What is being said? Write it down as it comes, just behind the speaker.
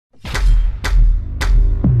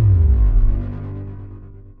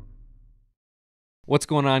What's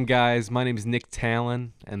going on, guys? My name is Nick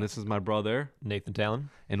Talan, and this is my brother, Nathan Talan.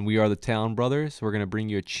 and we are the Talan Brothers. We're going to bring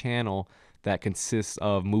you a channel that consists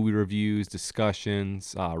of movie reviews,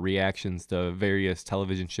 discussions, reactions to various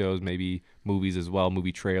television shows, maybe movies as well,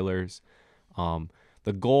 movie trailers. Um,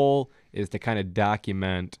 the goal is to kind of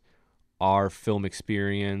document our film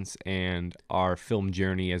experience and our film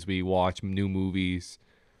journey as we watch new movies,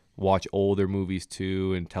 watch older movies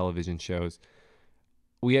too, and television shows.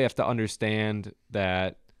 We have to understand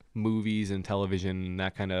that movies and television and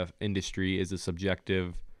that kind of industry is a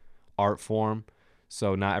subjective art form.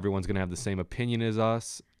 So not everyone's going to have the same opinion as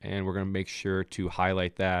us, and we're going to make sure to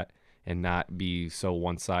highlight that and not be so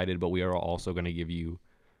one-sided, but we are also going to give you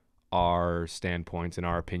our standpoints and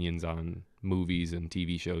our opinions on movies and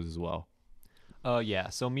TV shows as well. Yeah.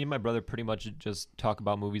 So me and my brother pretty much just talk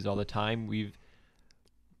about movies all the time.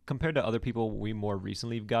 Compared to other people, we more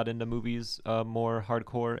recently got into movies more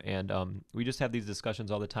hardcore, and we just have these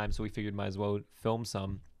discussions all the time. So we figured might as well film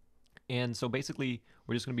some. And so basically,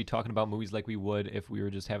 we're just going to be talking about movies like we would if we were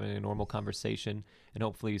just having a normal conversation, and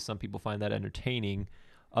hopefully some people find that entertaining.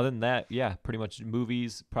 Other than that, yeah, pretty much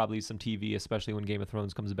movies, probably some TV, especially when Game of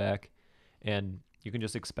Thrones comes back, and you can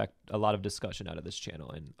just expect a lot of discussion out of this channel,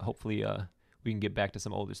 and hopefully we can get back to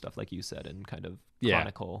some older stuff like you said and kind of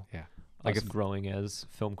chronicle Yeah. us growing as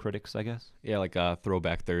film critics, I guess. Yeah, like a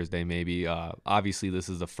Throwback Thursday maybe. Obviously, this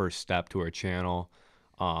is the first step to our channel.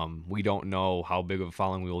 We don't know how big of a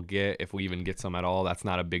following we will get, if we even get some at all. That's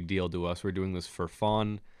not a big deal to us. We're doing this for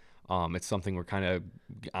fun. It's something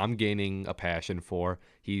I'm gaining a passion for.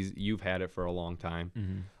 You've had it for a long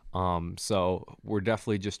time. So we're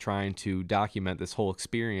definitely just trying to document this whole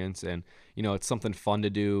experience, and it's something fun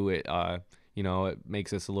to do. It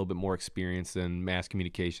makes us a little bit more experienced in mass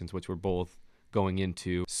communications, which we're both going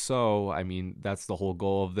into. So, I mean, that's the whole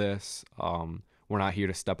goal of this. We're not here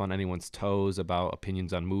to step on anyone's toes about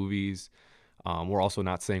opinions on movies. We're also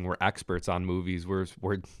not saying we're experts on movies.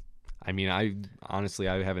 I honestly,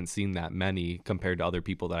 I haven't seen that many compared to other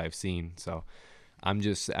people that I've seen. So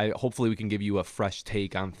hopefully we can give you a fresh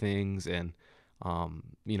take on things, and,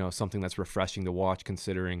 something that's refreshing to watch,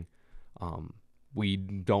 considering, we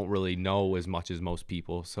don't really know as much as most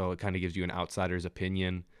people, so it kind of gives you an outsider's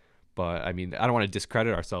opinion. But I mean, I don't want to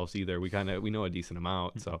discredit ourselves either. We know a decent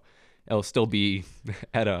amount, so it'll still be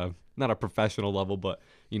at a not a professional level, but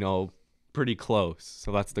pretty close.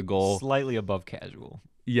 So that's the goal. Slightly above casual.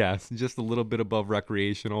 Yes, just a little bit above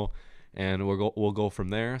recreational, and we'll go from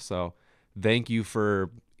there. So thank you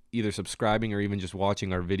for either subscribing or even just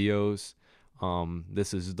watching our videos.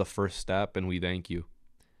 This is the first step, and we thank you.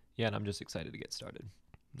 Yeah, and I'm just excited to get started.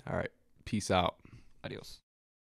 All right. Peace out. Adios.